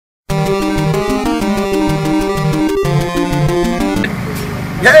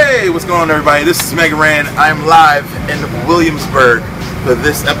Hey, what's going on, everybody? This is MAGFest. I'm live in Williamsburg for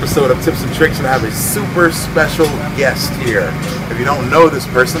this episode of Tips and Tricks, and I have a super special guest here. If you don't know this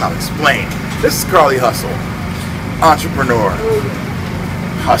person, I'll explain. This is Karlie Hustle, entrepreneur,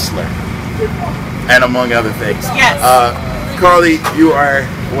 hustler, and among other things. Yes. Karlie, you are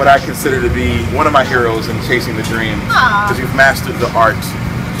what I consider to be one of my heroes in chasing the dream, because you've mastered the art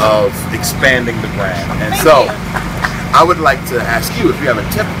of expanding the brand. And Thank so, you. I would like to ask you if you have a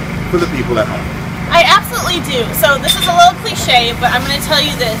tip for the people at home. I absolutely do. So this is a little cliche, but I'm going to tell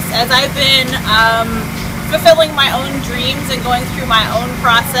you this. As I've been fulfilling my own dreams and going through my own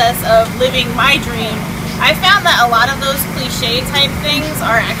process of living my dream, I found that a lot of those cliche type things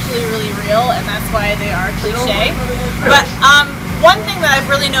are actually really real, and that's why they are cliche. But one thing that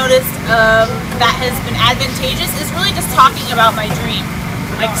I've really noticed that has been advantageous is really just talking about my dream,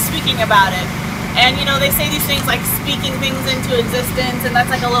 like speaking about it. And you know, they say these things like speaking things into existence, and that's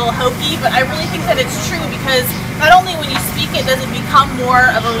like a little hokey, but I really think that it's true, because not only when you speak it does it become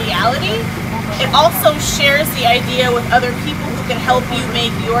more of a reality, it also shares the idea with other people who can help you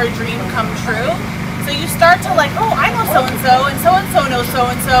make your dream come true. So you start to like, oh, I know so-and-so, and so-and-so knows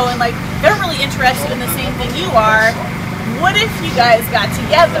so-and-so, and like they're really interested in the same thing you are. What if you guys got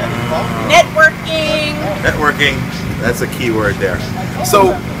together? Networking. Networking, that's a key word there.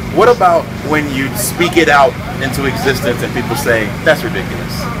 So, what about when you speak it out into existence and people say, that's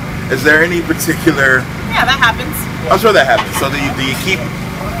ridiculous? Is there any particular... Yeah, that happens. I'm sure that happens. So do you keep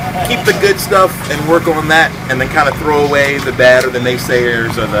the good stuff and work on that, and then kind of throw away the bad or the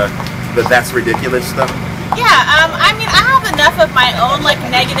naysayers or the that's ridiculous stuff? Yeah, I mean, I have enough of my own like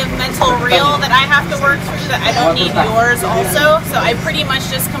negative mental reel that I have to work through that I don't need yours also. So I pretty much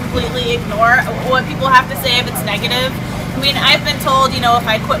just completely ignore what people have to say if it's negative. I mean, I've been told, you know, if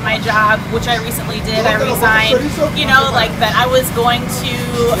I quit my job, which I recently did, I resigned, you know, like that I was going to,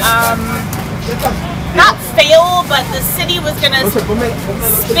 not fail, but the city was going to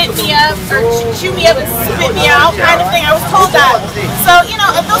spit me up or chew me up and spit me out kind of thing. I was told that. So, you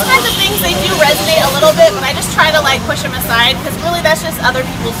know, those kinds of things, they do resonate a little bit, but I just try to like push them aside, because really that's just other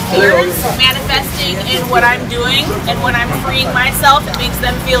people's fears manifesting in what I'm doing, and when I'm freeing myself, it makes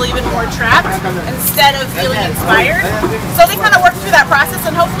them feel even more trapped instead of feeling inspired. So they kind of work through that process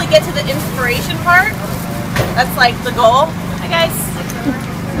and hopefully get to the inspiration part. That's like the goal. Hi guys.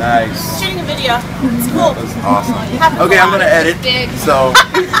 Nice. Shooting a video. It's cool. That's awesome. Okay, I'm gonna edit. So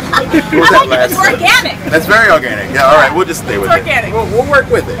it's organic. That's very organic. Yeah, all right, we'll just stay with it. Organic. We'll work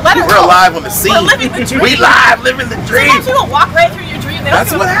with it. Let it We're roll. alive on the scene. We're living the dream. We live living the dream. Sometimes people walk right through your dream. They don't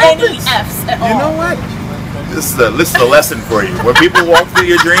That's give what any happens. F's at all. You know what? This is a lesson for you. When people walk through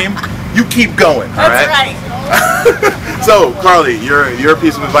your dream, you keep going. All That's right. So, Karlie, your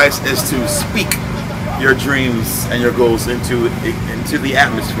piece of advice is to speak your dreams and your goals into the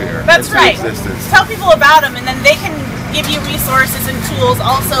atmosphere. That's into right. Existence. Tell people about them, and then they can give you resources and tools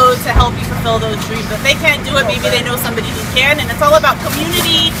also to help you fulfill those dreams. If they can't do it, maybe they know somebody who can, and it's all about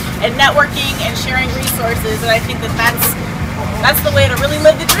community and networking and sharing resources, and I think that that's the way to really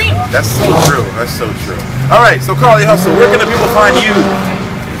live the dream. That's so true. That's so true. All right, so Karlie Hustle, where can the people find you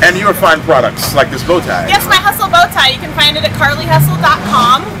and your fine products like this bow tie? Yes, my Hustle bow tie. You can find it at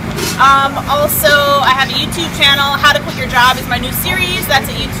carliehustle.com. Also, I have a YouTube channel. How to Quit Your Job is my new series. That's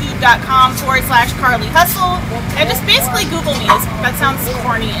at youtube.com/Karlie Hustle. And just basically Google me. That sounds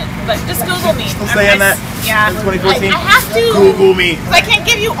corny, but just Google me. Still saying that? Yeah. In 2014? I have to. Google me. I can't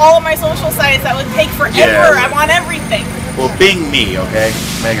give you all of my social sites. That would take forever. Yeah. I want everything. Well, Bing me, okay?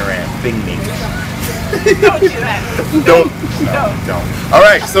 MAGFest, Bing me. Don't do that. Don't. All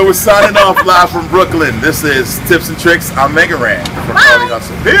right, so we're signing off live from Brooklyn. This is Tips and Tricks. I'm MAGFest from Karlie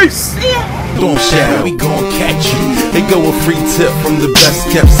Hustle. Peace. See ya. Don't shout, we gon' catch you. They go a free tip from the best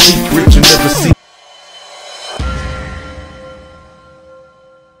kept secret you never